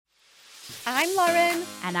I'm Lauren.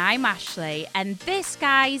 And I'm Ashley. And this,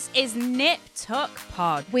 guys, is Nip Tuck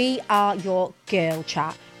Pod. We are your girl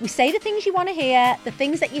chat. We say the things you want to hear, the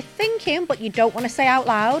things that you're thinking but you don't want to say out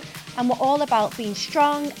loud. And we're all about being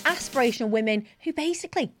strong, aspirational women who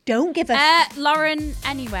basically don't give a... Lauren,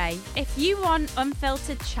 anyway, if you want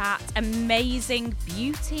unfiltered chat, amazing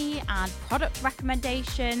beauty and product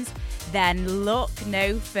recommendations, then look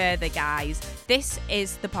no further, guys. This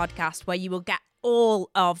is the podcast where you will get all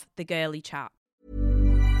of the girly chat.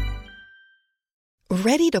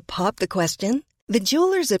 Ready to pop the question? The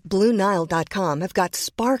jewelers at BlueNile.com have got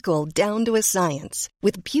sparkle down to a science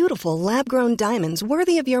with beautiful lab-grown diamonds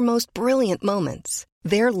worthy of your most brilliant moments.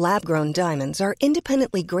 Their lab-grown diamonds are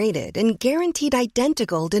independently graded and guaranteed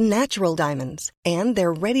identical to natural diamonds, and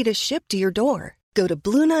they're ready to ship to your door. Go to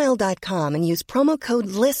BlueNile.com and use promo code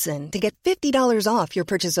LISTEN to get $50 off your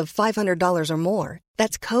purchase of $500 or more.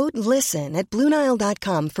 That's code LISTEN at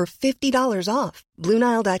BlueNile.com for $50 off.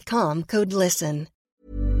 BlueNile.com, code LISTEN.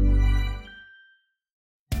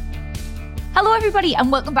 Hello everybody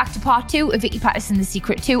and welcome back to part 2 of Vicky Pattison The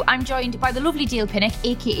Secret 2. I'm joined by the lovely Dale Pinnock,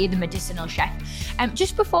 aka the Medicinal Chef.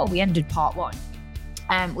 Just before we ended part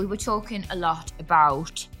 1, we were talking a lot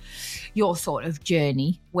about your sort of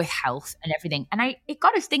journey with health and everything. And it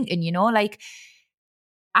got us thinking,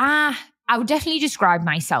 I would definitely describe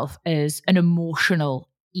myself as an emotional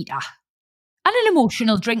eater and an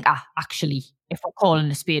emotional drinker, actually, if we're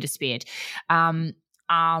calling a spade a spade.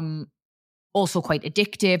 Also quite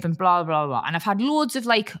addictive and blah, blah, blah. And I've had loads of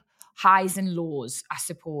highs and lows, I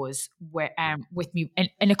suppose, with me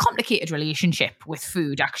in a complicated relationship with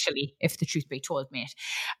food, actually, if the truth be told, mate.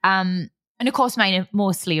 And of course, mine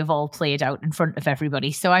mostly have all played out in front of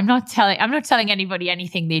everybody. So I'm not telling anybody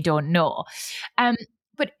anything they don't know.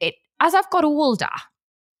 But as I've got older,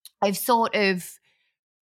 I've sort of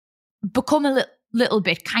become a little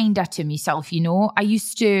bit kinder to myself, I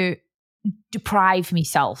used to deprive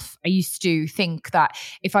myself. I used to think that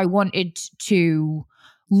if I wanted to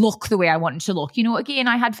look the way I wanted to look, again,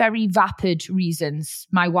 I had very vapid reasons.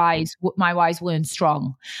 My whys weren't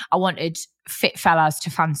strong. I wanted fit fellas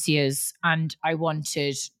to fancy us, and I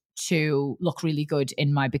wanted to look really good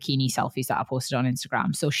in my bikini selfies that I posted on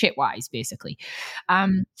Instagram. So shit wise, basically. But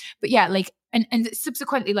yeah, and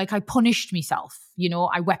subsequently, I punished myself,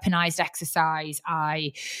 I weaponized exercise.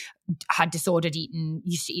 I had disordered eating,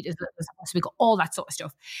 used to eat as little as possible, all that sort of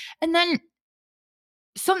stuff. And then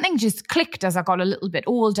something just clicked as I got a little bit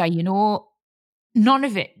older, none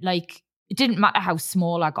of it, it didn't matter how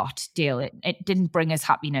small I got, Dale. It didn't bring us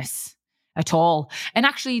happiness at all. And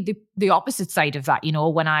actually the opposite side of that,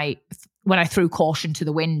 when I threw caution to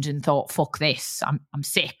the wind and thought, fuck this, I'm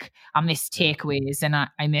sick. I miss takeaways and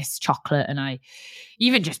I miss chocolate, and I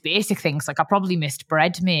even just basic things. I probably missed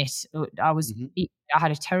bread, mate. I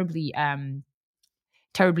had a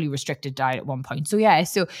terribly restricted diet at one point. So yeah,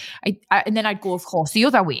 I and then I'd go, of course, the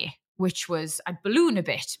other way, which was I'd balloon a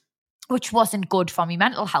bit, which wasn't good for my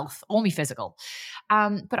mental health or my physical.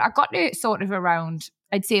 But I got to sort of around,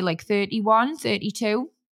 I'd say 31, 32.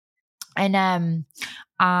 And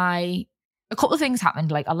a couple of things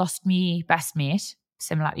happened. I lost my best mate,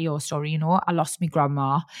 similar to your story, I lost my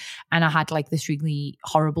grandma, and I had this really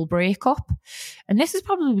horrible breakup. And this is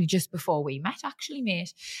probably just before we met, actually,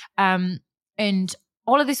 mate. And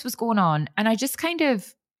all of this was going on, and I just kind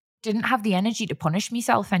of didn't have the energy to punish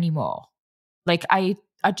myself anymore.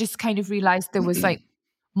 I just kind of realized there was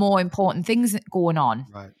more important things going on.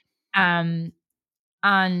 Right.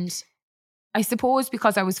 And I suppose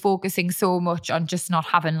because I was focusing so much on just not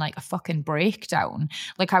having a fucking breakdown,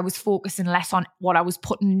 I was focusing less on what I was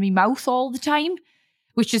putting in my mouth all the time,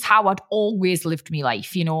 which is how I'd always lived my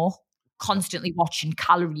life, constantly watching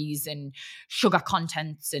calories and sugar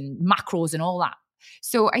contents and macros and all that.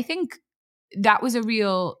 So I think that was a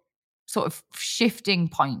real sort of shifting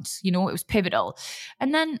point, it was pivotal.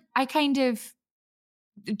 And then I kind of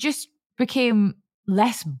just became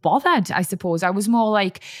less bothered, I suppose. I was more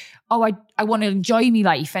I want to enjoy my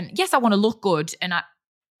life. And yes, I want to look good and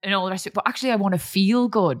all the rest of it, but actually I want to feel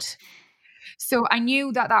good. So I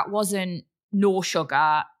knew that wasn't no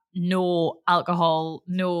sugar, no alcohol,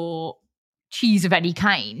 no cheese of any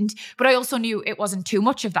kind, but I also knew it wasn't too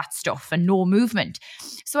much of that stuff and no movement.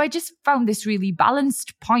 So I just found this really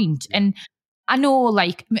balanced point. And I know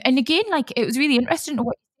and again, it was really interesting to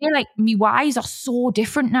what you say, me whys are so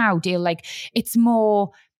different now, Dale. It's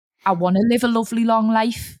more, I want to live a lovely long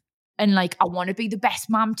life. And I want to be the best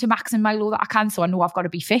mum to Max and Milo that I can. So I know I've got to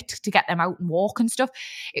be fit to get them out and walk and stuff.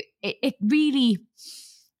 It really,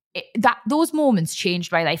 those moments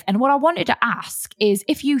changed my life. And what I wanted to ask is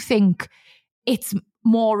if you think it's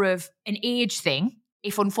more of an age thing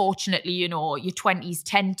if unfortunately, you know, your 20s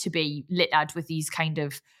tend to be littered with these kind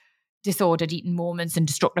of disordered eating moments and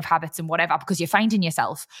destructive habits and whatever, because you're finding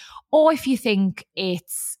yourself, or if you think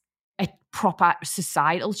it's a proper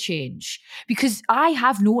societal change. Because I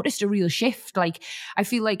have noticed a real shift. Like, I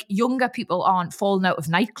feel like younger people aren't falling out of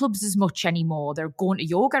nightclubs as much anymore. They're going to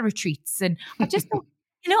yoga retreats. And I just don't,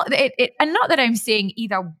 you know, and not that I'm saying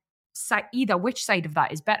either which side of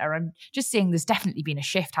that is better. I'm just saying there's definitely been a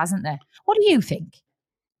shift, hasn't there? What do you think?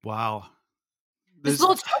 Wow. There's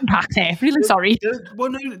lots to unpack there. Really sorry.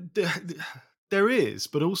 Well, no, there is,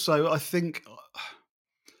 but also I think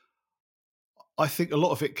a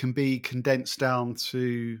lot of it can be condensed down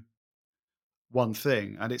to one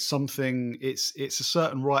thing, and it's a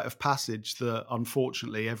certain rite of passage that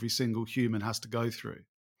unfortunately every single human has to go through.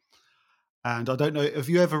 And I don't know, have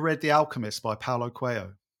you ever read The Alchemist by Paulo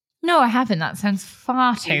Coelho? No, I haven't. That sounds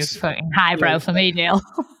far too fucking highbrow for me, Neil.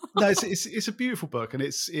 No, it's a beautiful book, and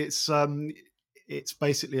it's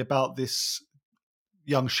basically about this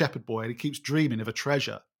young shepherd boy, and he keeps dreaming of a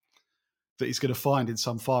treasure that he's going to find in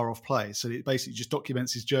some far off place. And it basically just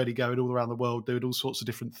documents his journey going all around the world, doing all sorts of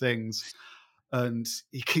different things. And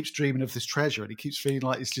he keeps dreaming of this treasure, and he keeps feeling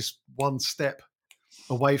like he's just one step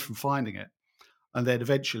away from finding it. And then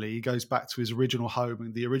eventually he goes back to his original home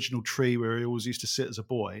and the original tree where he always used to sit as a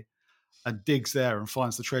boy, and digs there and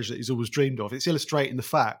finds the treasure that he's always dreamed of. It's illustrating the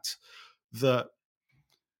fact that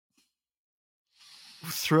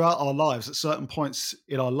throughout our lives, at certain points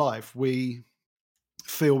in our life, we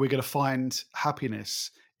feel we're going to find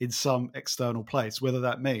happiness in some external place, whether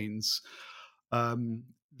that means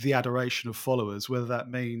the adoration of followers, whether that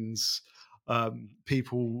means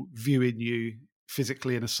people viewing you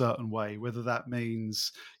physically in a certain way, whether that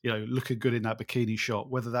means, you know, looking good in that bikini shot,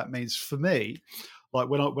 whether that means, for me, like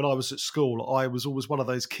when I was at school, I was always one of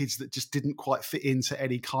those kids that just didn't quite fit into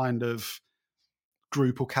any kind of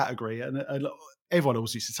group or category, and everyone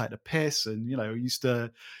always used to take the piss, and, you know, used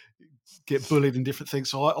to get bullied and different things.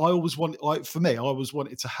 So I always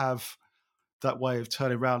wanted to have that way of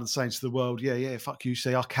turning around and saying to the world, yeah, fuck you,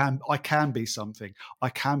 say I can be something, I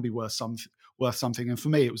can be worth something. And for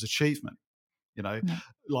me, it was achievement, you know,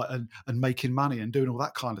 like and making money and doing all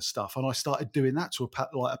that kind of stuff. And I started doing that to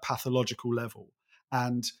a pathological level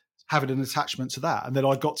and having an attachment to that. And then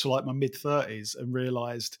I got to like my mid-30s and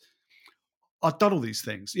realized I'd done all these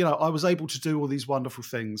things. You know, I was able to do all these wonderful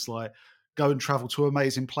things, like go and travel to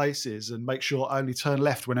amazing places and make sure I only turn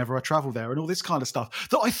left whenever I travel there, and all this kind of stuff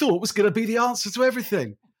that I thought was going to be the answer to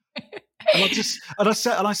everything. And I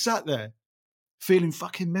sat there feeling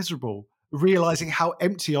fucking miserable, realizing how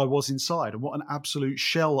empty I was inside and what an absolute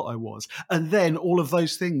shell I was. And then all of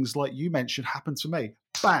those things, like you mentioned, happened to me.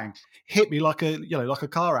 Bang, hit me like a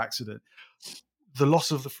car accident. The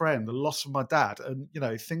loss of the friend, the loss of my dad, and, you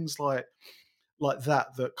know, things like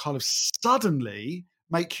that kind of suddenly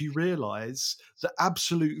make you realize the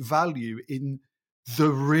absolute value in the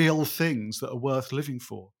real things that are worth living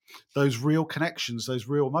for, those real connections, those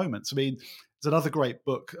real moments. I mean, there's another great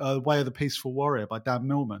book, Way of the Peaceful Warrior by Dan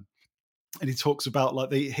Millman, and he talks about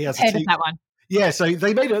like he has heard of that one. Yeah, so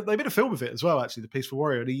they made a film of it as well, actually, The Peaceful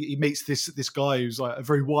Warrior, and he meets this guy who's like a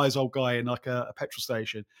very wise old guy in like a petrol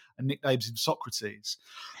station, and nicknames him Socrates.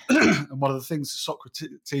 And one of the things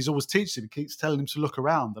Socrates always teaches him, he keeps telling him to look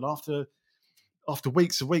around, and after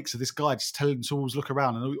weeks and weeks of this guy just telling him to always look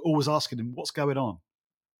around and always asking him what's going on,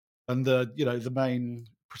 and the main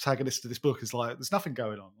protagonist of this book is like, there's nothing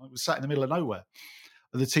going on. It was sat in the middle of nowhere,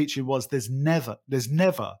 and the teaching was there's never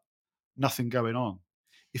nothing going on.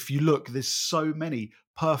 If you look, there's so many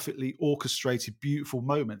perfectly orchestrated, beautiful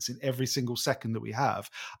moments in every single second that we have.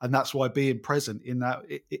 And that's why being present in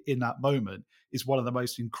that moment is one of the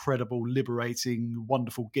most incredible, liberating,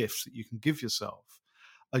 wonderful gifts that you can give yourself.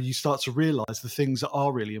 And you start to realize the things that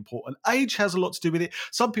are really important. Age has a lot to do with it.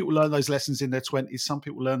 Some people learn those lessons in their 20s. Some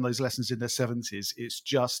people learn those lessons in their 70s. It's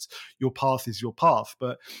just your path is your path.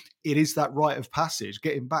 But it is that rite of passage.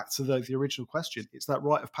 Getting back to the original question, it's that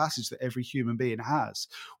rite of passage that every human being has.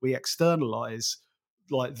 We externalize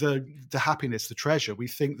like the happiness, the treasure. We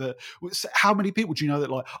think that, how many people do you know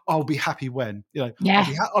that like, I'll be happy when, you know, yeah.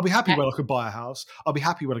 I'll be happy when I can buy a house. I'll be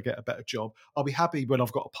happy when I get a better job. I'll be happy when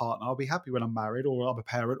I've got a partner. I'll be happy when I'm married or I'm a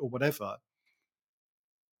parent or whatever.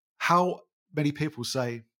 How many people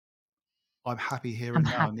say, I'm happy here and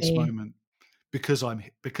now in this moment because I'm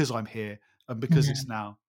here and because it's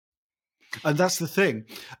now. And that's the thing.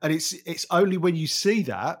 And it's only when you see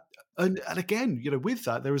that, and again, you know, with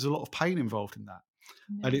that, there is a lot of pain involved in that.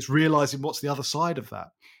 And it's realizing what's the other side of that,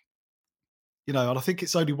 you know. And I think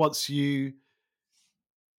it's only once you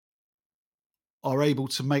are able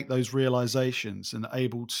to make those realizations and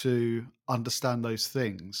able to understand those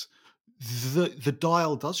things, the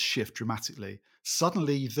dial does shift dramatically.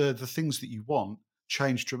 Suddenly, the things that you want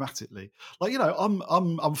change dramatically. Like,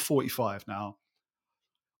 I'm 45 now.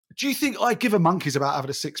 Do you think I give a monkeys about having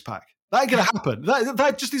a six pack? That ain't going to happen.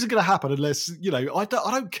 That just isn't going to happen unless, I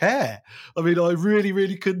don't care. I mean, I really,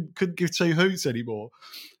 really couldn't give two hoots anymore.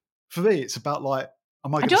 For me, it's about like,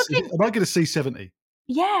 am I going to see 70?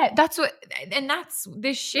 Yeah, that's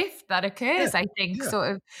the shift that occurs, I think. Yeah.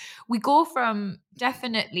 Sort of, we go from,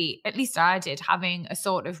 definitely, at least I did, having a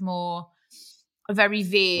sort of a very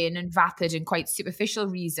vain and vapid and quite superficial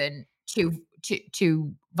reason to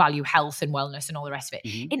value health and wellness and all the rest of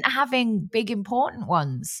it, into having big, important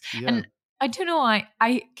ones. Yeah. And I don't know,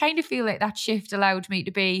 I kind of feel like that shift allowed me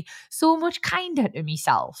to be so much kinder to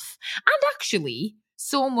myself, and actually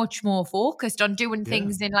so much more focused on doing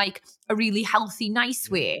things in like a really healthy, nice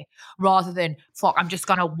way, rather than, fuck, I'm just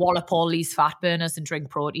going to wallop all these fat burners and drink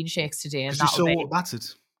protein shakes today. And that's what mattered.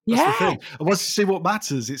 That's the thing. And once you see what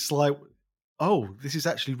matters, it's like, oh, this is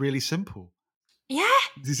actually really simple. Yeah.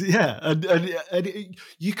 And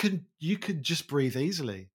you can just breathe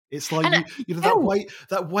easily. It's like,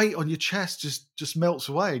 that weight on your chest just melts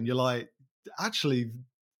away, and you're like, actually,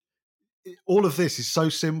 all of this is so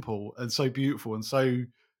simple and so beautiful and so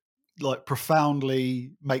like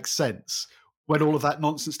profoundly makes sense when all of that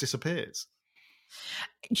nonsense disappears.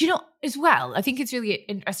 Do you know, as well, I think it's really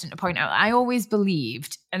interesting to point out, I always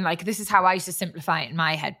believed, and like this is how I used to simplify it in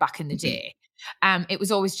my head back in the day, it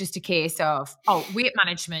was always just a case of, weight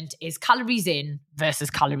management is calories in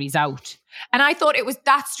versus calories out. And I thought it was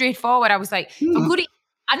that straightforward. I was like, I'm good at,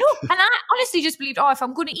 I know, and I honestly just believed, if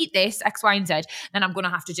I'm going to eat this X, Y, and Z, then I'm going to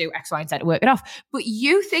have to do X, Y, and Z to work it off. But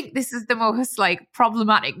you think this is the most like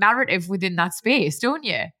problematic narrative within that space, don't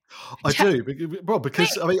you? I do. Well,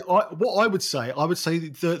 because I mean, what I would say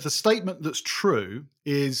the statement that's true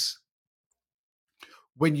is,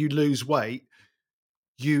 when you lose weight,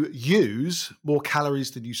 you use more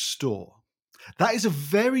calories than you store. That is a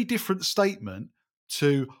very different statement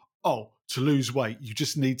to lose weight, you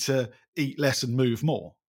just need to eat less and move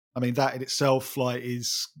more. I mean, that in itself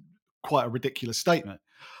is quite a ridiculous statement.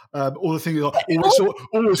 All the things like,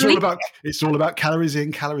 it's all about calories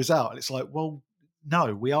in, calories out. And it's like, well,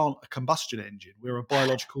 no, we aren't a combustion engine. We're a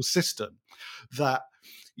biological system that,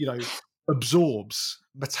 absorbs,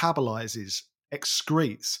 metabolizes,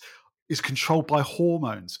 excretes, is controlled by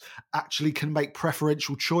hormones, actually can make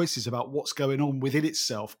preferential choices about what's going on within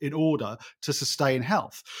itself in order to sustain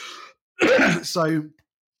health. So,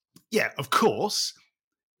 yeah, of course,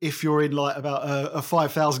 if you're in like about a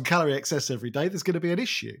 5,000 calorie excess every day, there's going to be an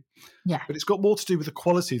issue. Yeah. But it's got more to do with the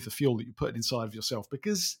quality of the fuel that you put inside of yourself,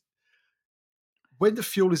 because when the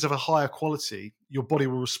fuel is of a higher quality, your body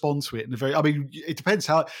will respond to it in a very, I mean, it depends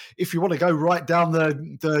how, if you want to go right down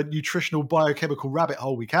the nutritional biochemical rabbit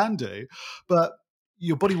hole, we can do, but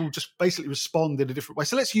your body will just basically respond in a different way.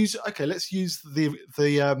 So let's use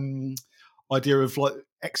the idea of like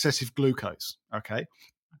excessive glucose. Okay.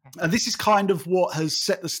 And this is kind of what has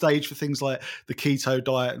set the stage for things like the keto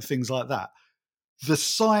diet and things like that. The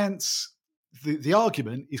science, the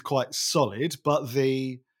argument is quite solid, but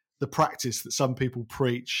the practice that some people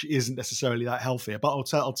preach isn't necessarily that healthy. But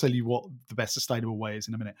I'll tell you what the best sustainable way is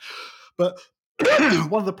in a minute. But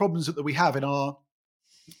one of the problems that we have in our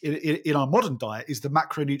modern diet is the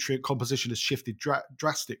macronutrient composition has shifted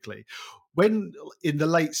drastically. When in the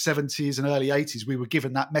late 70s and early 80s, we were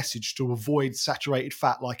given that message to avoid saturated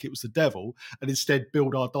fat like it was the devil, and instead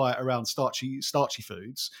build our diet around starchy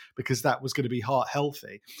foods because that was going to be heart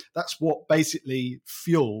healthy. That's what basically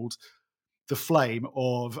fueled the flame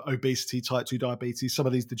of obesity, type 2 diabetes, some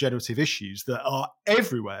of these degenerative issues that are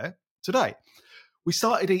everywhere today. We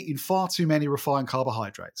started eating far too many refined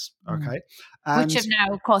carbohydrates, okay? And which have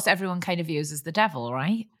now, of course, everyone kind of views as the devil,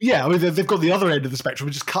 right? Yeah, I mean, they've got the other end of the spectrum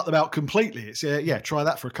and just cut them out completely. It's try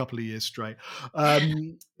that for a couple of years straight.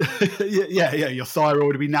 Your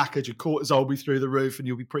thyroid will be knackered, your cortisol will be through the roof, and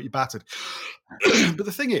you'll be pretty battered. But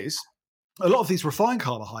the thing is, a lot of these refined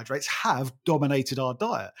carbohydrates have dominated our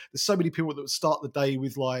diet. There's so many people that would start the day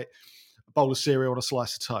with like a bowl of cereal and a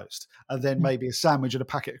slice of toast, and then maybe a sandwich and a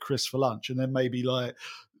packet of crisps for lunch, and then maybe like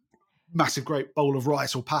massive great bowl of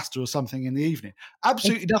rice or pasta or something in the evening.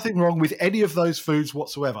 Absolutely nothing wrong with any of those foods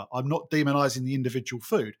whatsoever. I'm not demonizing the individual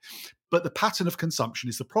food, but the pattern of consumption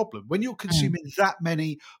is the problem. When you're consuming that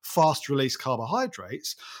many fast release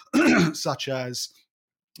carbohydrates, such as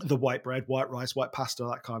the white bread, white rice, white pasta,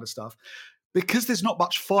 that kind of stuff, because there's not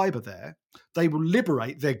much fiber there, they will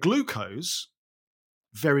liberate their glucose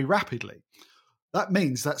very rapidly. That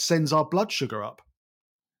means that sends our blood sugar up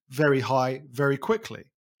very high very quickly.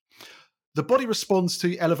 The body responds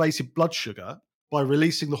to elevated blood sugar by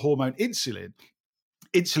releasing the hormone insulin.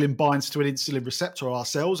 Insulin binds to an insulin receptor on our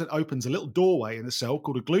cells and opens a little doorway in the cell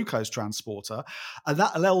called a glucose transporter. And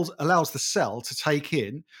that allows the cell to take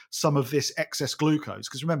in some of this excess glucose.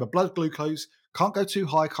 Because remember, blood glucose can't go too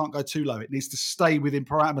high, can't go too low. It needs to stay within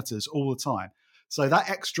parameters all the time. So that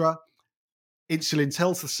extra insulin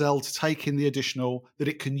tells the cell to take in the additional that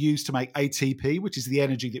it can use to make ATP, which is the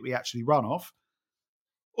energy that we actually run off.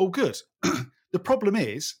 All good. The problem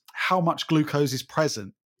is how much glucose is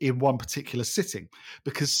present in one particular sitting,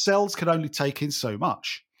 because cells can only take in so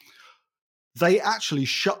much. They actually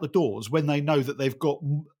shut the doors when they know that they've got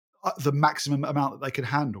the maximum amount that they can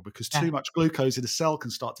handle, because too much glucose in a cell can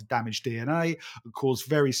start to damage DNA and cause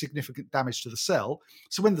very significant damage to the cell.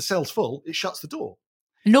 So when the cell's full, it shuts the door.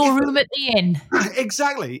 No room at the inn.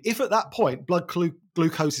 Exactly. If at that point blood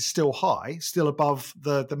glucose is still high, still above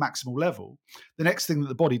the maximal level, the next thing that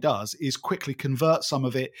the body does is quickly convert some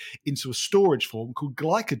of it into a storage form called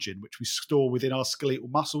glycogen, which we store within our skeletal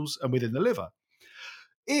muscles and within the liver.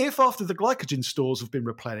 If after the glycogen stores have been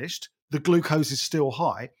replenished, the glucose is still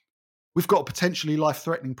high, we've got a potentially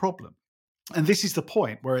life-threatening problem. And this is the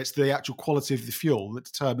point where it's the actual quality of the fuel that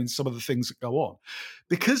determines some of the things that go on.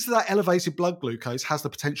 Because that elevated blood glucose has the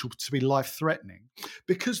potential to be life-threatening,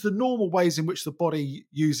 because the normal ways in which the body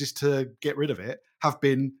uses to get rid of it have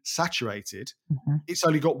been saturated, it's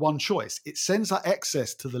only got one choice. It sends that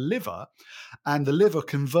excess to the liver, and the liver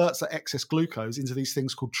converts that excess glucose into these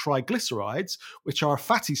things called triglycerides, which are a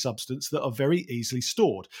fatty substance that are very easily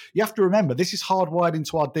stored. You have to remember, this is hardwired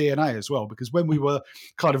into our DNA as well, because when we were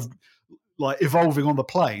kind of like evolving on the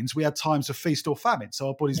plains, we had times of feast or famine. So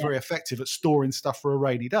our body's very effective at storing stuff for a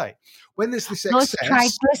rainy day. When there's this excess...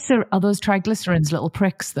 Are those triglycerides little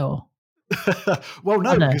pricks though? Well,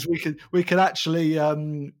 no, because we can actually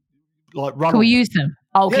like run. Can we use them?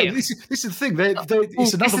 Okay. Yeah, this is the thing. It's another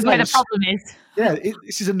this is way where the problem is. Yeah,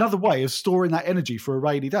 this is another way of storing that energy for a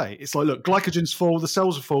rainy day. It's like, look, glycogen's full, the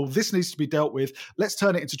cells are full, this needs to be dealt with. Let's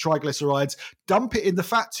turn it into triglycerides, dump it in the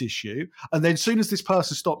fat tissue, and then as soon as this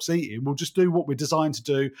person stops eating, we'll just do what we're designed to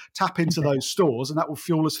do, tap into those stores, and that will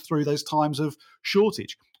fuel us through those times of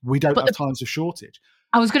shortage. We don't have times of shortage.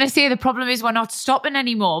 I was going to say the problem is we're not stopping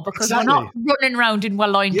anymore because we're not running around in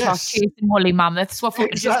loincloths chasing woolly mammoths. We're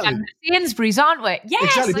fucking just Sainsbury's, aren't we?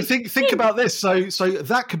 Yes. Exactly. But think about this. So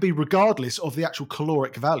that could be regardless of the actual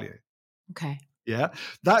caloric value. Okay. Yeah.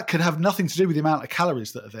 That could have nothing to do with the amount of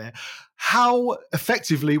calories that are there. How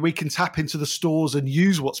effectively we can tap into the stores and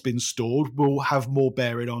use what's been stored will have more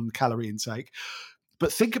bearing on calorie intake.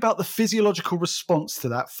 But think about the physiological response to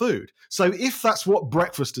that food. So if that's what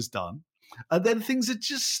breakfast has done, and then things are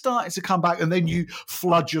just starting to come back, and then you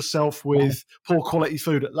flood yourself with poor quality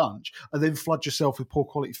food at lunch, and then flood yourself with poor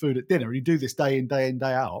quality food at dinner, and you do this day in, day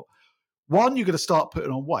out. One, you're going to start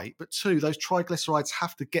putting on weight, but two, those triglycerides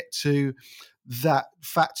have to get to that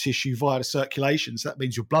fat tissue via the circulation. So that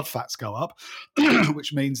means your blood fats go up,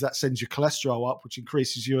 which means that sends your cholesterol up, which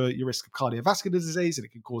increases your risk of cardiovascular disease, and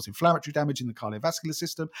it can cause inflammatory damage in the cardiovascular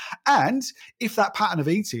system. And if that pattern of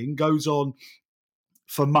eating goes on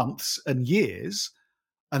for months and years,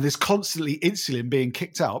 and there's constantly insulin being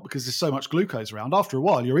kicked out because there's so much glucose around, after a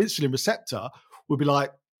while, your insulin receptor will be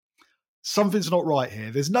like, something's not right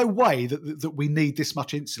here. There's no way that we need this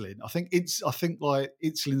much insulin. I think like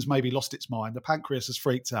insulin's maybe lost its mind. The pancreas has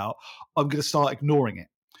freaked out. I'm going to start ignoring it.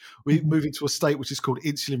 We move into a state which is called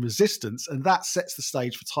insulin resistance, and that sets the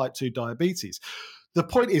stage for type 2 diabetes. The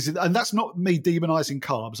point is, and that's not me demonizing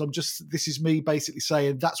carbs. This is me basically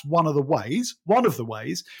saying that's one of the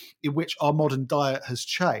ways in which our modern diet has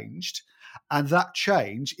changed. And that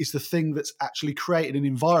change is the thing that's actually created an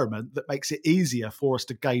environment that makes it easier for us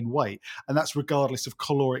to gain weight. And that's regardless of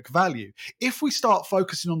caloric value. If we start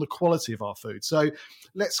focusing on the quality of our food, so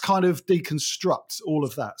let's kind of deconstruct all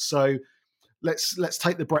of that. So let's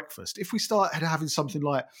take the breakfast. If we start having something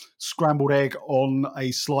like scrambled egg on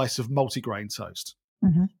a slice of multigrain toast,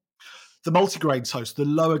 the multigrain toast, the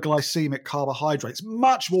lower glycemic carbohydrates,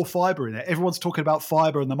 much more fiber in it. Everyone's talking about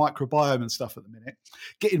fiber and the microbiome and stuff at the minute.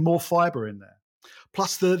 Getting more fiber in there.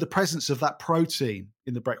 Plus the presence of that protein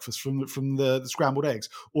in the breakfast from the scrambled eggs.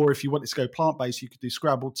 Or if you wanted to go plant-based, you could do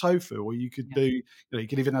scrambled tofu, or you could you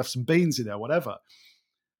could even have some beans in there, whatever.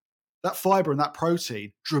 That fiber and that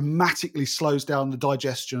protein dramatically slows down the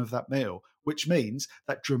digestion of that meal, which means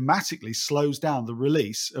that dramatically slows down the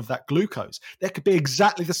release of that glucose. There could be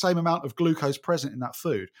exactly the same amount of glucose present in that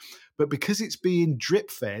food, but because it's being drip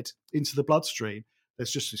fed into the bloodstream, There's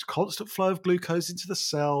just this constant flow of glucose into the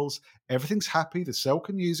cells. Everything's happy. The cell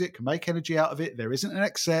can use it, can make energy out of it. There isn't an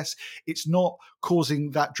excess. It's not causing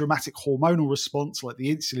that dramatic hormonal response like the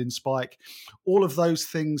insulin spike. All of those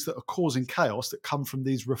things that are causing chaos that come from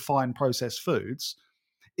these refined processed foods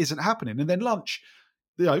isn't happening. And then lunch,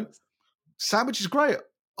 sandwich is great.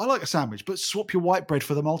 I like a sandwich, but swap your white bread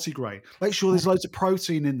for the multigrain. Make sure there's loads of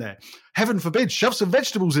protein in there. Heaven forbid, shove some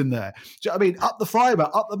vegetables in there. Do you know what I mean? Up the fiber,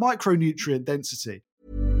 up the micronutrient density.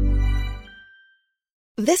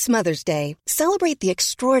 This Mother's Day, celebrate the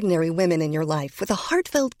extraordinary women in your life with a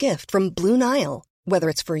heartfelt gift from Blue Nile. Whether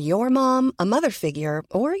it's for your mom, a mother figure,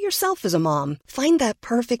 or yourself as a mom, find that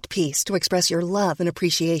perfect piece to express your love and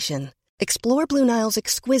appreciation. Explore Blue Nile's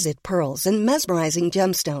exquisite pearls and mesmerizing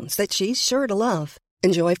gemstones that she's sure to love.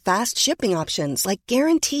 Enjoy fast shipping options like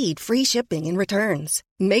guaranteed free shipping and returns.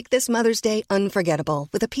 Make this Mother's Day unforgettable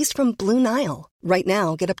with a piece from Blue Nile. Right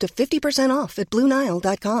now, get up to 50% off at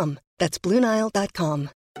BlueNile.com. That's BlueNile.com.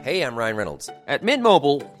 Hey, I'm Ryan Reynolds. At Mint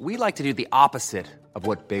Mobile, we like to do the opposite of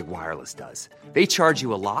what Big Wireless does. They charge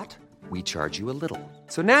you a lot, we charge you a little.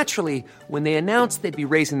 So naturally, when they announced they'd be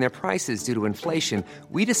raising their prices due to inflation,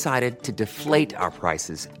 we decided to deflate our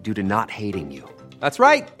prices due to not hating you. That's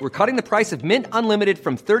right. We're cutting the price of Mint Unlimited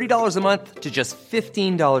from $30 a month to just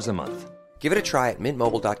 $15 a month. Give it a try at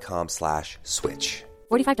mintmobile.com/switch.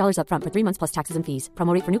 $45 up front for 3 months plus taxes and fees.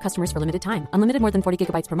 Promo rate for new customers for limited time. Unlimited more than 40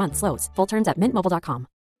 gigabytes per month. Slows full terms at mintmobile.com.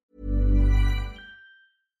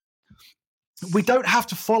 We don't have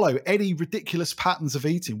to follow any ridiculous patterns of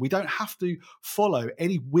eating. We don't have to follow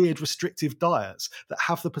any weird restrictive diets that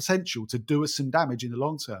have the potential to do us some damage in the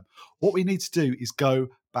long term. What we need to do is go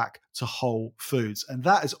back to whole foods. And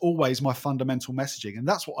that is always my fundamental messaging. And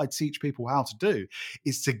that's what I teach people how to do,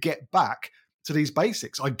 is to get back to these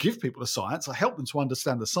basics. I give people the science. I help them to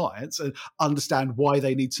understand the science and understand why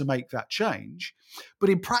they need to make that change. But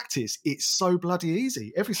in practice, it's so bloody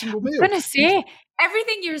easy. Every single meal. I'm going to say,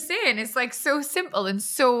 everything you're saying is like so simple and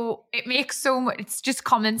so, it makes so much, it's just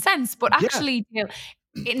common sense. But actually,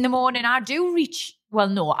 in the morning, I do reach,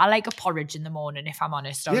 I like a porridge in the morning, if I'm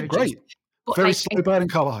honest. Yeah, great. But very slow burning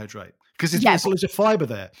carbohydrate, because there's loads of fiber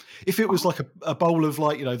there. If it was like a bowl of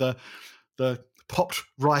the popped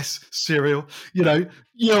rice cereal, you know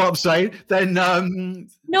what I'm saying, then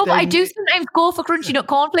but I do sometimes go for crunchy nut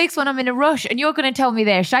cornflakes when I'm in a rush, and you're going to tell me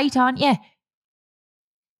they're shite, aren't you?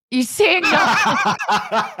 You're saying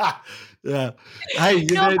that. Yeah. Hey,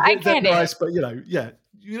 they're nice, but you know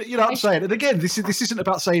what I'm saying. And again, this isn't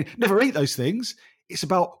about saying never eat those things. It's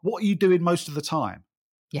about what are you doing most of the time.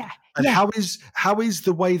 Yeah. And how is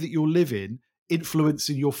the way that you're living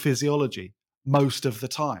influencing your physiology most of the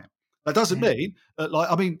time? That doesn't mean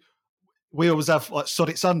we always have like Sod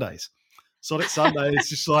It Sundays. Sod It Sunday is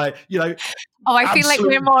just like, Oh, I feel like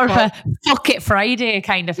we're more of a fuck it Friday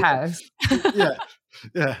kind of house.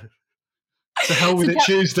 Yeah. To hell with it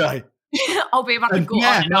Tuesday. I'll be about to go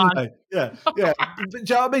on. Monday. Yeah. But do you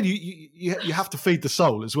know what I mean? You have to feed the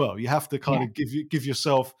soul as well. You have to kind of give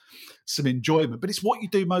yourself some enjoyment. But it's what you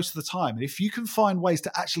do most of the time. And if you can find ways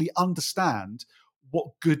to actually understand what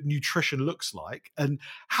good nutrition looks like and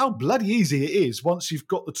how bloody easy it is once you've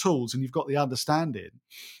got the tools and you've got the understanding,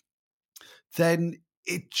 then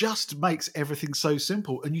it just makes everything so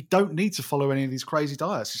simple. And you don't need to follow any of these crazy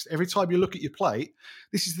diets. Just every time you look at your plate,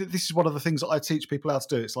 this is one of the things that I teach people how to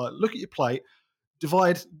do. It's like, look at your plate,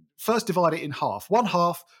 divide it in half. One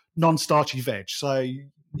half non-starchy veg, so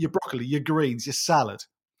your broccoli, your greens, your salad.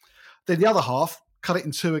 Then the other half, cut it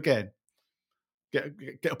in two again. Get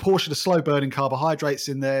a portion of slow burning carbohydrates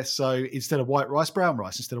in there. So instead of white rice, brown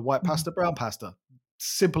rice. Instead of white pasta, brown pasta.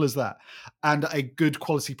 Simple as that. And a good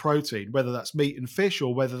quality protein, whether that's meat and fish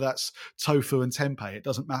or whether that's tofu and tempeh, it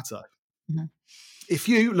doesn't matter. Mm-hmm. If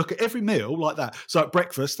you look at every meal like that, so at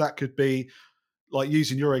breakfast, that could be, like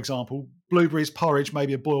using your example, blueberries, porridge,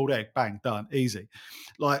 maybe a boiled egg, bang, done, easy.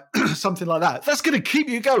 Like something like that. That's going to keep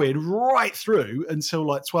you going right through until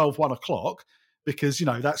like 12, 1 o'clock. Because,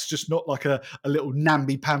 that's just not like a little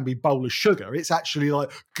namby-pamby bowl of sugar. It's actually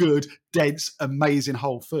like good, dense, amazing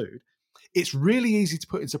whole food. It's really easy to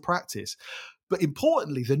put into practice. But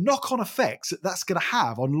importantly, the knock-on effects that that's going to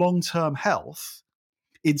have on long-term health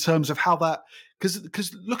in terms of how that –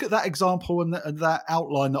 because look at that example and that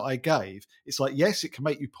outline that I gave. It's like, yes, it can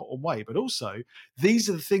make you put on weight, but also these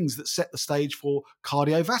are the things that set the stage for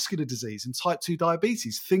cardiovascular disease and type 2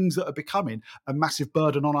 diabetes, things that are becoming a massive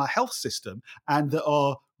burden on our health system and that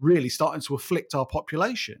are really starting to afflict our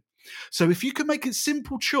population. So if you can make a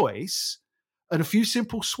simple choice and a few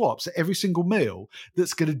simple swaps at every single meal,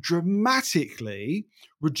 that's going to dramatically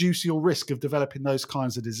reduce your risk of developing those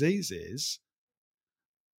kinds of diseases,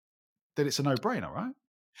 then it's a no-brainer, right?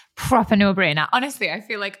 Proper no-brainer. Honestly, I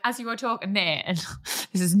feel like as you were talking there, and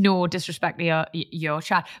this is no disrespect to your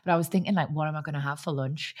chat, but I was thinking like, what am I going to have for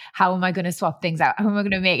lunch? How am I going to swap things out? How am I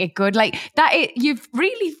going to make it good? Like that, you've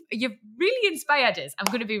really inspired us. I'm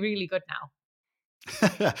going to be really good now.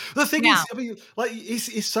 The thing is, I mean, like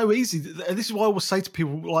it's so easy, and this is why I always say to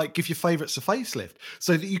people, like, give your favourites a facelift,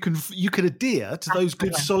 so that you can adhere to those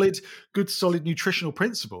good solid nutritional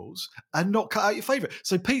principles and not cut out your favourite.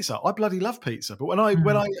 So pizza, I bloody love pizza, but when I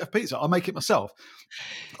have pizza, I make it myself.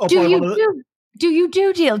 Do you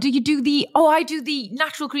do the I do the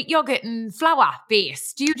natural Greek yogurt and flour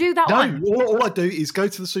base? Do you do that one? No, all I do is go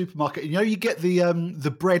to the supermarket, and you get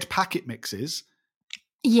the bread packet mixes.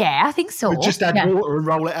 Yeah, I think so. Or just add water and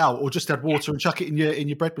roll it out, or just add water and chuck it in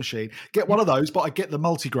your bread machine. Get one of those, but I get the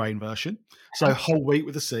multigrain version, so whole wheat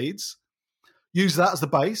with the seeds. Use that as the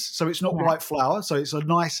base, so it's not white flour, so it's a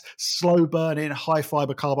nice slow burning high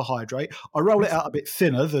fiber carbohydrate. I roll it out a bit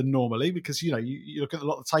thinner than normally because you look at a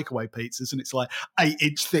lot of takeaway pizzas and it's like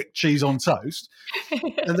 8-inch thick cheese on toast,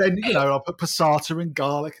 and then I put passata and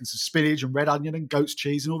garlic and some spinach and red onion and goat's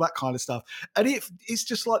cheese and all that kind of stuff, and it's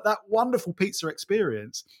just like that wonderful pizza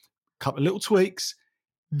experience. A couple of little tweaks,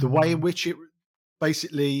 the way in which it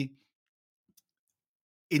basically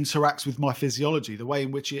interacts with my physiology, the way in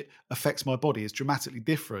which it affects my body is dramatically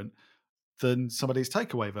different than some of these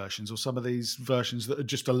takeaway versions or some of these versions that are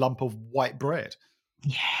just a lump of white bread.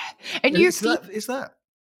 Yeah. And it's that.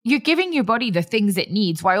 You're giving your body the things it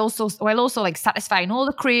needs while also like satisfying all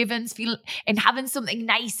the cravings, and having something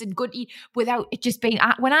nice and good to eat without it just being.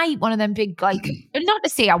 When I eat one of them big, like, not to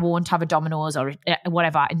say I won't have a Domino's or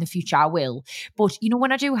whatever in the future, I will. But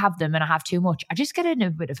when I do have them and I have too much, I just get in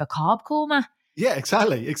a bit of a carb coma. Yeah,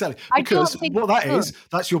 exactly. Because what that is,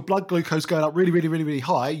 that's your blood glucose going up really, really, really, really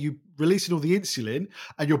high. You releasing all the insulin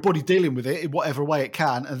and your body dealing with it in whatever way it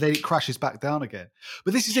can, and then it crashes back down again.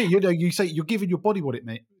 But this is it. You say you're giving your body what it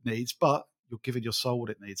needs, but you're giving your soul what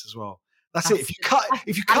it needs as well. That's it. If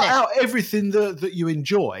you cut out everything that you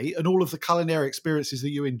enjoy and all of the culinary experiences that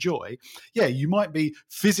you enjoy, you might be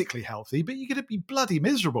physically healthy, but you're going to be bloody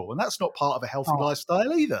miserable, and that's not part of a healthy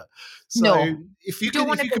lifestyle either. So if you can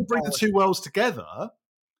bring the two worlds together,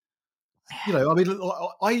 I mean,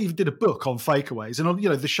 I even did a book on fakeaways,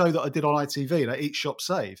 and the show that I did on ITV, Eat Shop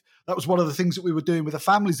Save, that was one of the things that we were doing with the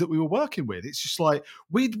families that we were working with. It's just like,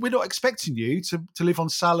 we're not expecting you to live on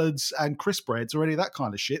salads and crisp breads or any of that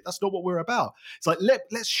kind of shit. That's not what we're about. It's like,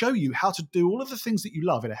 let's show you how to do all of the things that you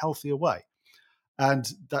love in a healthier way. And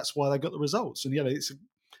that's why they got the results. And, it's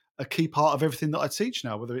a key part of everything that I teach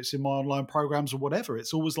now, whether it's in my online programs or whatever.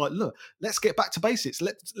 It's always like, look, let's get back to basics.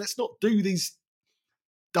 Let's not do these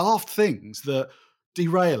daft things that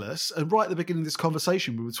derail us. And right at the beginning of this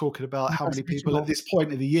conversation, we were talking about how many people at this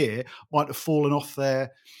point of the year might have fallen off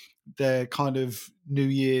their kind of New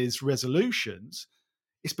Year's resolutions.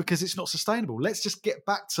 It's because it's not sustainable. Let's just get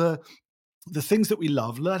back to the things that we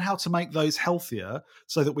love, learn how to make those healthier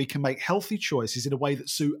so that we can make healthy choices in a way that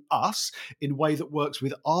suit us, in a way that works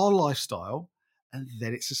with our lifestyle, and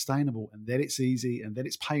then it's sustainable, and then it's easy, and then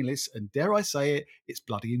it's painless, and dare I say it, it's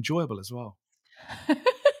bloody enjoyable as well.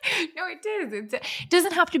 No, it is. It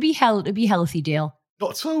doesn't have to be hell to be healthy, Dale.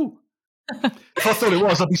 Not at all. If I thought it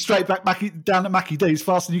was, I'd be straight back down at Mackie D's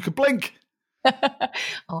faster than you could blink.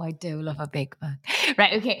 Oh, I do love a Big Mac.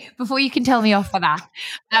 Right, okay. Before you can tell me off for that,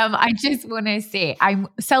 I just want to say I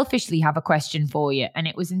selfishly have a question for you, and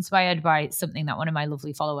it was inspired by something that one of my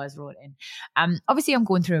lovely followers wrote in. Obviously, I'm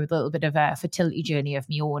going through a little bit of a fertility journey of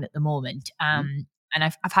my own at the moment, and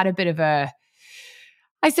I've had a bit of a,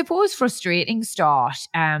 I suppose, frustrating start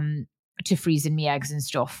to freezing my eggs and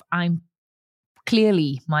stuff.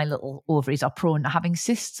 Clearly, my little ovaries are prone to having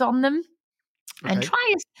cysts on them. Okay. And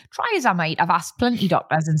try as I might, I've asked plenty of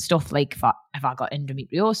doctors and stuff like, have I got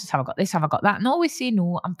endometriosis? Have I got this? Have I got that? And I always say,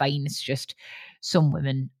 no, I'm fine. It's just some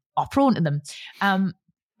women are prone to them.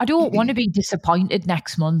 I don't want to be disappointed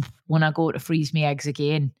next month when I go to freeze my eggs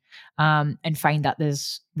again and find that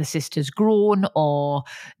the cyst has grown or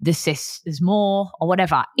the cyst is more or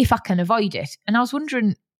whatever, if I can avoid it. And I was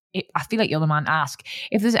wondering, I feel like you're the man to ask,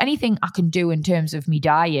 if there's anything I can do in terms of me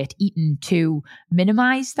diet, eating, to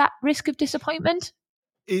minimise that risk of disappointment.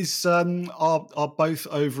 Is are both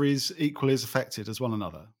ovaries equally as affected as one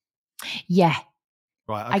another? Yeah.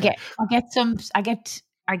 Right. Okay.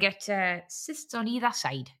 I get cysts on either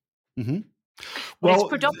side. Mm-hmm. Well, it's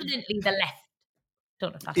predominantly the left.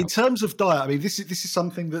 Don't know if that helps. In terms of diet, I mean, this is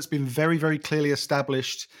something that's been very, very clearly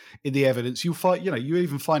established in the evidence. You'll find, you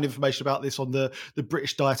even find information about this on the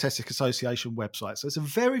British Dietetic Association website. So it's a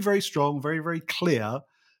very, very strong, very, very clear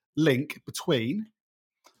link between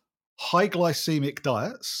high glycemic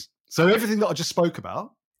diets, So everything that I just spoke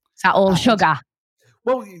about. Is that all sugar?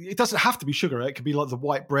 Well, it doesn't have to be sugar. It could be like the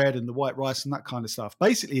white bread and the white rice and that kind of stuff.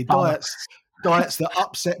 Basically, diets that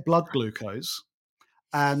upset blood glucose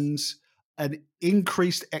and an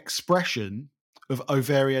increased expression of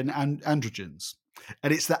ovarian androgens.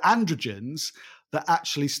 And it's the androgens that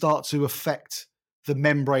actually start to affect the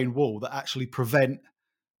membrane wall, that actually prevent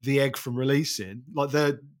the egg from releasing. Like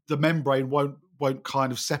the membrane won't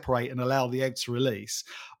kind of separate and allow the egg to release.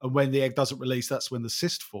 And when the egg doesn't release, that's when the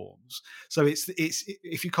cyst forms. So it's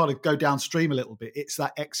if you kind of go downstream a little bit, it's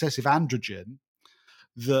that excessive androgen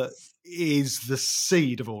that is the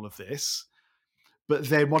seed of all of this. But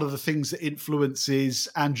then one of the things that influences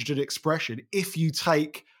androgen expression, if you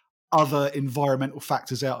take other environmental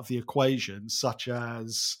factors out of the equation, such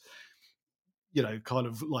as, kind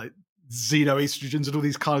of like xenoestrogens and all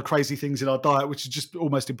these kind of crazy things in our diet, which is just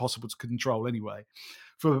almost impossible to control anyway.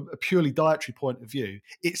 From a purely dietary point of view,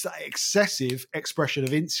 it's that excessive expression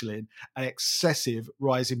of insulin and excessive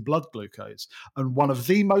rise in blood glucose. And one of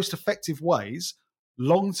the most effective ways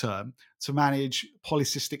long-term to manage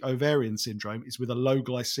polycystic ovarian syndrome is with a low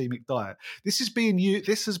glycemic diet. This has been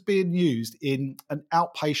used in an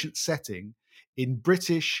outpatient setting in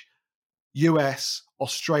British, US,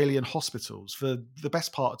 Australian hospitals for the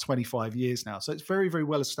best part of 25 years now. So it's very, very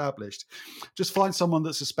well established. Just find someone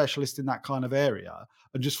that's a specialist in that kind of area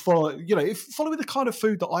and just following the kind of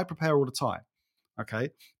food that I prepare all the time. Okay.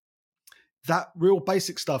 That real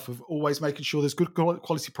basic stuff of always making sure there's good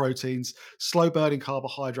quality proteins, slow burning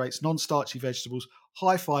carbohydrates, non-starchy vegetables,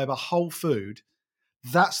 high fiber, whole food.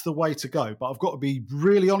 That's the way to go. But I've got to be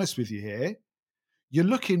really honest with you here. You're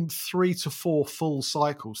looking 3 to 4 full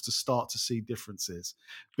cycles to start to see differences,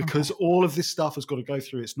 because all of this stuff has got to go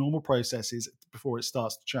through its normal processes before it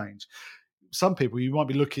starts to change. Some people, you might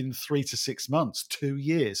be looking 3 to 6 months, 2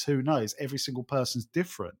 years, who knows? Every single person's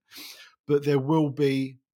different, but there will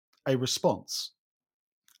be a response.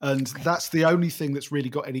 And that's the only thing that's really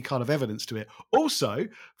got any kind of evidence to it. Also,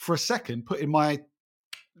 for a second, putting my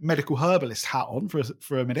medical herbalist hat on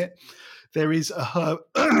for a minute, there is a herb,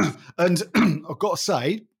 and I've got to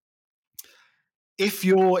say, if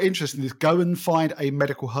you're interested in this, go and find a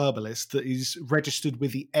medical herbalist that is registered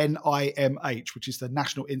with the NIMH, which is the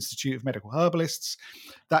National Institute of Medical Herbalists.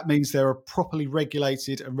 That means they're a properly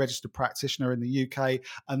regulated and registered practitioner in the UK,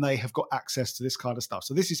 and they have got access to this kind of stuff.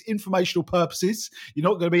 So this is informational purposes. You're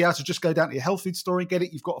not going to be able to just go down to your health food store and get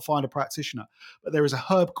it. You've got to find a practitioner. But there is a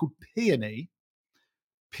herb called peony,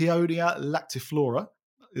 Paeonia lactiflora.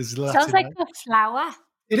 Sounds like a flower.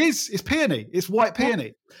 It is. It's peony. It's white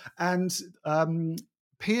peony. And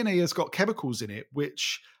peony has got chemicals in it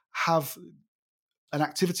which have an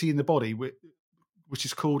activity in the body which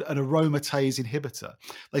is called an aromatase inhibitor.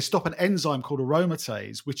 They stop an enzyme called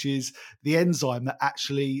aromatase, which is the enzyme that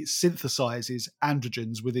actually synthesizes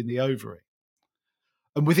androgens within the ovary.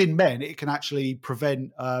 And within men, it can actually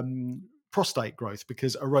prevent prostate growth,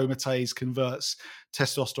 because aromatase converts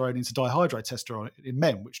testosterone into dihydrotestosterone in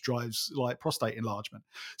men, which drives like prostate enlargement.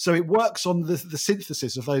 So it works on the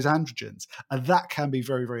synthesis of those androgens, and that can be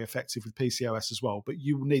very, very effective with PCOS as well. But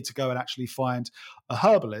you will need to go and actually find a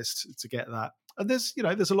herbalist to get that. And there's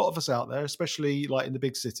a lot of us out there, especially like in the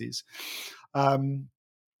big cities.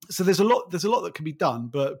 So there's a lot that can be done,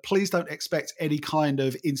 but please don't expect any kind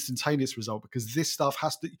of instantaneous result, because this stuff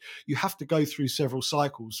you have to go through several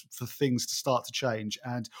cycles for things to start to change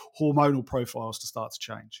and hormonal profiles to start to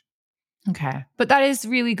change. Okay. But that is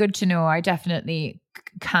really good to know. I definitely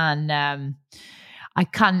can I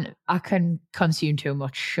can consume too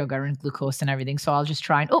much sugar and glucose and everything, so I'll just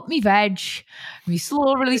try and up me veg, me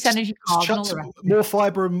slow release energy carbs, more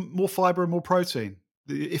fiber and more protein.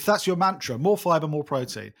 If that's your mantra, more fiber, more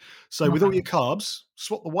protein. So with all your carbs,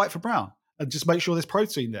 swap the white for brown and just make sure there's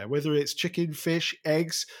protein there, whether it's chicken, fish,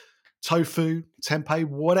 eggs, tofu, tempeh,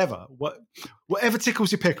 whatever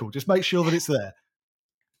tickles your pickle, just make sure that it's there.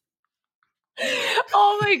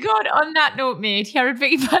 Oh my God. On that note, mate, here at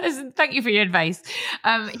Vicky Patterson, thank you for your advice.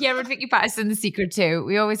 Here at Vicky Patterson, The Secret To,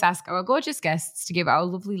 we always ask our gorgeous guests to give our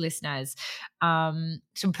lovely listeners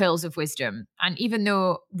some pearls of wisdom. And even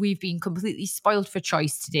though we've been completely spoiled for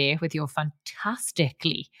choice today with your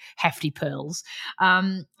fantastically hefty pearls,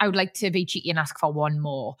 I would like to be cheeky and ask for one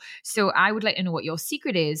more. So I would like to know what your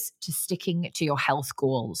secret is to sticking to your health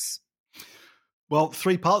goals. Well,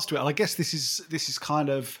 3 parts to it. And I guess this is kind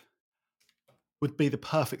of would be the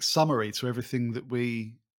perfect summary to everything that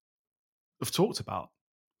we have talked about.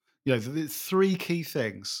 The 3 key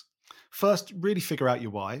things. First, really figure out your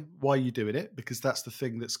why you're doing it, because that's the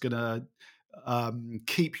thing that's going to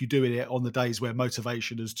keep you doing it on the days where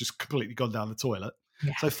motivation has just completely gone down the toilet.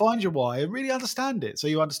 Yeah. So find your why and really understand it so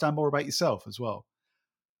you understand more about yourself as well.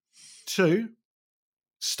 2,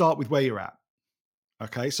 start with where you're at.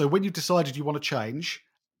 Okay, so when you've decided you want to change,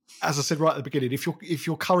 as I said right at the beginning, if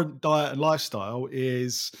your current diet and lifestyle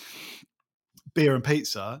is beer and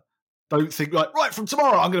pizza, don't think right from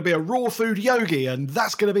tomorrow I'm going to be a raw food yogi and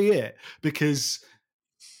that's going to be it, because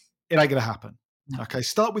it ain't going to happen. No. Okay,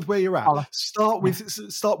 start with where you're at. Start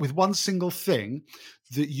with one single thing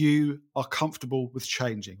that you are comfortable with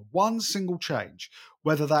changing. One single change,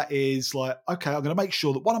 whether that is like, okay, I'm going to make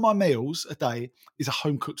sure that one of my meals a day is a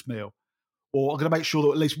home cooked meal, or I'm going to make sure that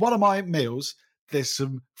at least one of my meals there's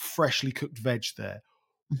some freshly cooked veg there.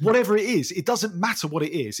 Mm-hmm. Whatever it is, it doesn't matter what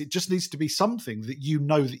it is. It just needs to be something that you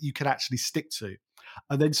know that you can actually stick to,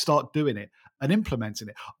 and then start doing it and implementing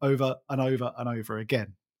it over and over and over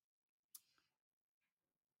again.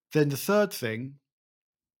 Then the third thing,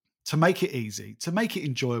 to make it easy, to make it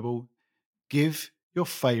enjoyable, give your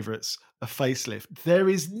favorites a facelift. There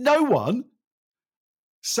is no one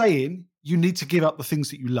saying you need to give up the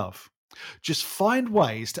things that you love. Just find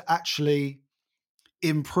ways to actually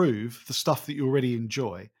improve the stuff that you already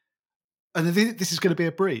enjoy. And this is going to be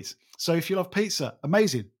a breeze. So if you love pizza,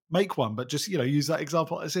 amazing. Make one, but just, use that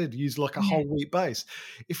example I said, use like a whole wheat base.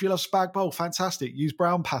 If you love spag bowl, fantastic. Use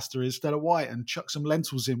brown pasta instead of white and chuck some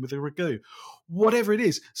lentils in with a ragu. Whatever it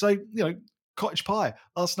is. So, cottage pie.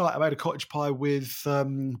 Last night I made a cottage pie with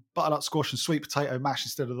butternut squash and sweet potato mash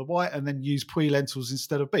instead of the white, and then use pui lentils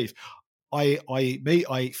instead of beef. I eat meat,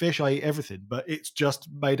 I eat fish, I eat everything, but it's just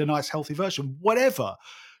made a nice healthy version. Whatever.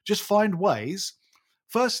 Just find ways.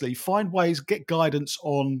 Firstly, get guidance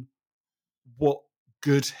on what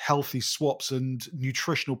good, healthy swaps and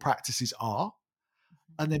nutritional practices are,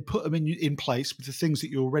 and then put them in place with the things that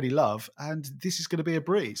you already love, and this is going to be a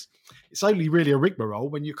breeze. It's only really a rigmarole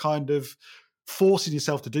when you're kind of forcing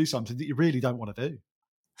yourself to do something that you really don't want to do.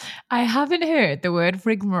 I haven't heard the word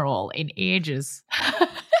rigmarole in ages.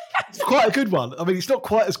 It's quite a good one. I mean, it's not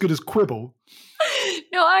quite as good as quibble.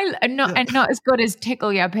 No, and not as good as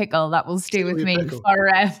tickle your pickle. That will stay with me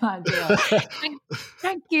forever.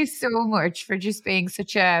 Thank you so much for just being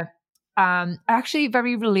such a actually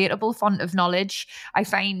very relatable font of knowledge. I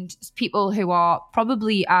find people who are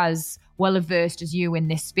probably as well versed as you in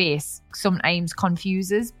this space sometimes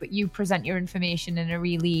confuses, but you present your information in a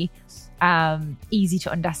really easy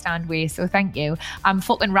to understand way. So thank you. I'm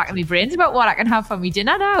fucking racking my brains about what I can have for me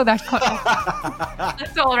dinner now. That's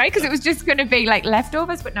all right, because it was just going to be like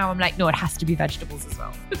leftovers, but now I'm like, no, it has to be vegetables as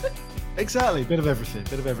well. Exactly. Bit of everything.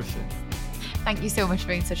 Thank you so much for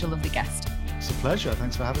being such a lovely guest. It's a pleasure.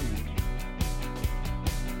 Thanks for having me.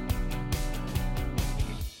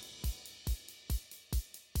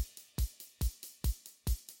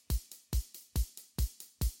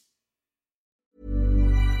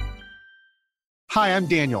 Hi, I'm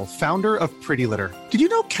Daniel, founder of Pretty Litter. Did you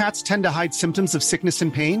know cats tend to hide symptoms of sickness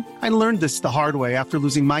and pain? I learned this the hard way after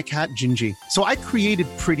losing my cat, Gingy. So I created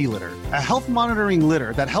Pretty Litter, a health monitoring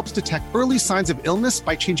litter that helps detect early signs of illness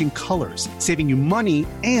by changing colors, saving you money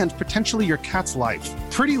and potentially your cat's life.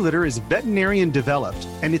 Pretty Litter is veterinarian developed,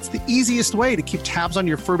 and it's the easiest way to keep tabs on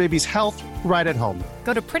your fur baby's health right at home.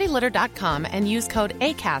 Go to prettylitter.com and use code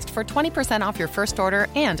ACAST for 20% off your first order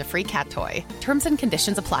and a free cat toy. Terms and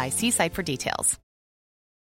conditions apply. See site for details.